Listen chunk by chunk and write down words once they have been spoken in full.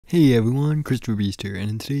Hey everyone, Christopher Beast here, and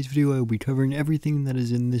in today's video I will be covering everything that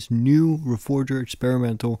is in this new Reforger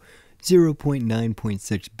Experimental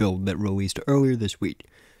 0.9.6 build that released earlier this week.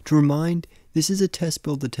 To remind, this is a test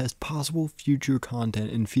build to test possible future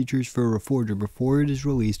content and features for Reforger before it is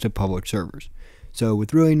released to public servers. So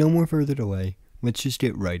with really no more further delay, let's just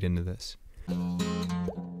get right into this.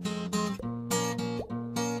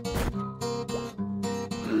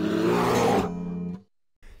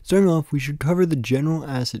 Starting off, we should cover the general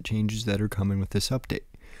asset changes that are coming with this update,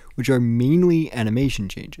 which are mainly animation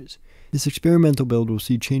changes. This experimental build will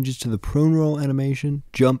see changes to the prone roll animation,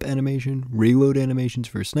 jump animation, reload animations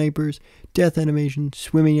for snipers, death animation,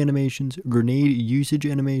 swimming animations, grenade usage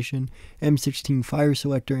animation, M16 fire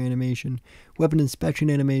selector animation, weapon inspection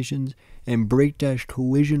animations, and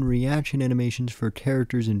break-collision reaction animations for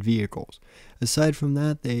characters and vehicles. Aside from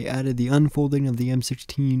that, they added the unfolding of the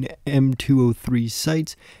M16 M203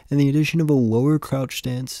 sights and the addition of a lower crouch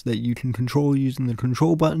stance that you can control using the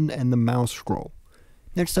control button and the mouse scroll.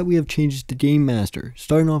 Next up, we have changes to Game Master.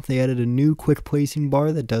 Starting off, they added a new quick placing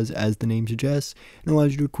bar that does as the name suggests and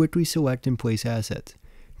allows you to quickly select and place assets.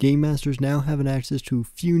 Game Masters now have an access to a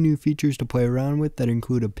few new features to play around with that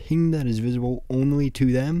include a ping that is visible only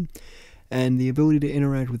to them, and the ability to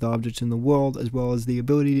interact with objects in the world, as well as the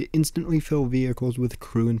ability to instantly fill vehicles with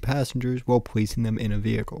crew and passengers while placing them in a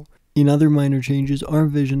vehicle. In other minor changes, our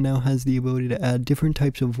vision now has the ability to add different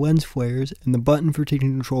types of lens flares, and the button for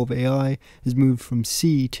taking control of AI is moved from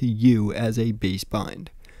C to U as a base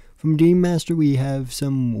bind. From Game Master, we have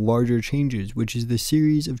some larger changes, which is the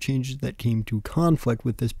series of changes that came to conflict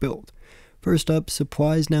with this build. First up,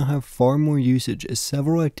 supplies now have far more usage as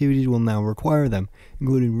several activities will now require them,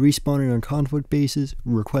 including respawning on conflict bases,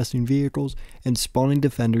 requesting vehicles, and spawning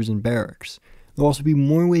defenders in barracks. There will also be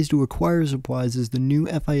more ways to acquire supplies as the new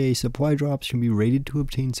FIA supply drops can be rated to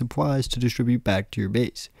obtain supplies to distribute back to your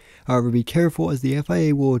base. However, be careful as the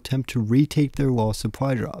FIA will attempt to retake their lost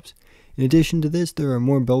supply drops. In addition to this, there are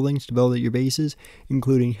more buildings to build at your bases,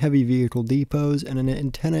 including heavy vehicle depots and an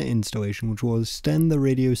antenna installation which will extend the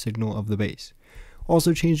radio signal of the base.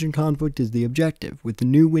 Also changed in conflict is the objective, with the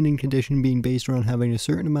new winning condition being based around having a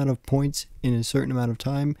certain amount of points in a certain amount of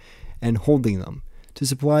time and holding them. To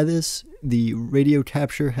supply this, the radio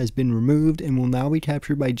capture has been removed and will now be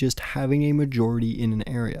captured by just having a majority in an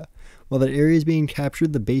area. While that area is being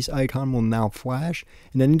captured, the base icon will now flash,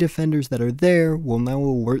 and any defenders that are there will now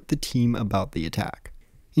alert the team about the attack.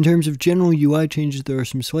 In terms of general UI changes, there are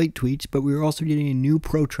some slight tweaks, but we are also getting a new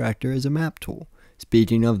protractor as a map tool.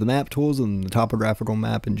 Speaking of the map tools and the topographical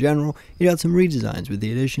map in general, it got some redesigns with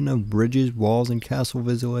the addition of bridges, walls, and castle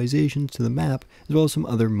visualizations to the map, as well as some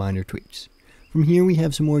other minor tweaks. From here, we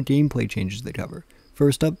have some more gameplay changes to cover.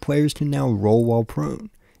 First up, players can now roll while prone.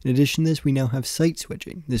 In addition to this, we now have sight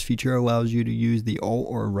switching. This feature allows you to use the Alt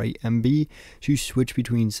or right MB to switch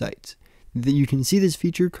between sights. You can see this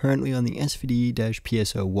feature currently on the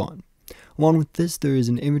SVD-PSO1. Along with this, there is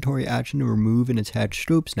an inventory action to remove and attach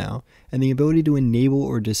scopes now, and the ability to enable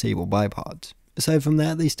or disable bipods. Aside from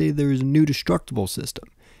that, they stated there is a new destructible system.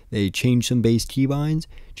 They changed some base keybinds,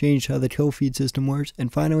 changed how the kill feed system works,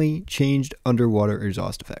 and finally changed underwater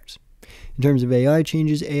exhaust effects. In terms of AI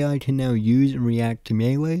changes, AI can now use and react to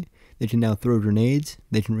melee, they can now throw grenades,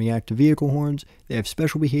 they can react to vehicle horns, they have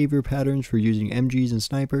special behavior patterns for using MGs and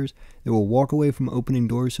snipers, they will walk away from opening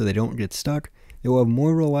doors so they don't get stuck, they will have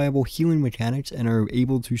more reliable healing mechanics and are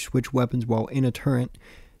able to switch weapons while in a turret.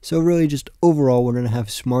 So really just overall we're going to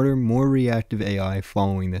have smarter, more reactive AI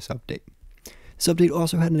following this update. This update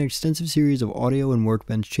also had an extensive series of audio and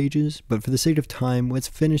workbench changes, but for the sake of time, let's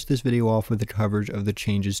finish this video off with the coverage of the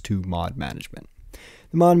changes to mod management.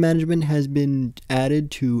 The mod management has been added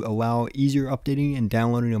to allow easier updating and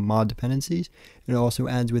downloading of mod dependencies. It also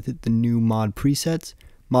adds with it the new mod presets,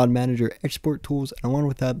 mod manager export tools, and along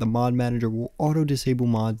with that, the mod manager will auto-disable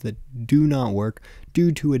mods that do not work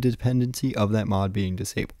due to a dependency of that mod being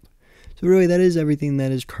disabled. So really that is everything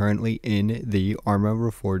that is currently in the Arma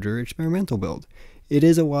Reforger Experimental Build. It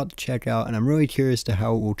is a lot to check out, and I'm really curious to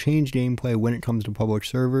how it will change gameplay when it comes to public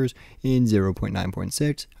servers in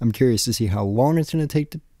 0.9.6. I'm curious to see how long it's going to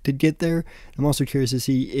take to get there. I'm also curious to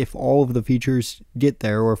see if all of the features get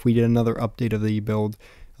there or if we get another update of the build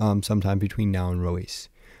sometime between now and release.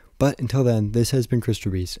 But until then, this has been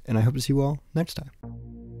Christopher Beast, and I hope to see you all next time.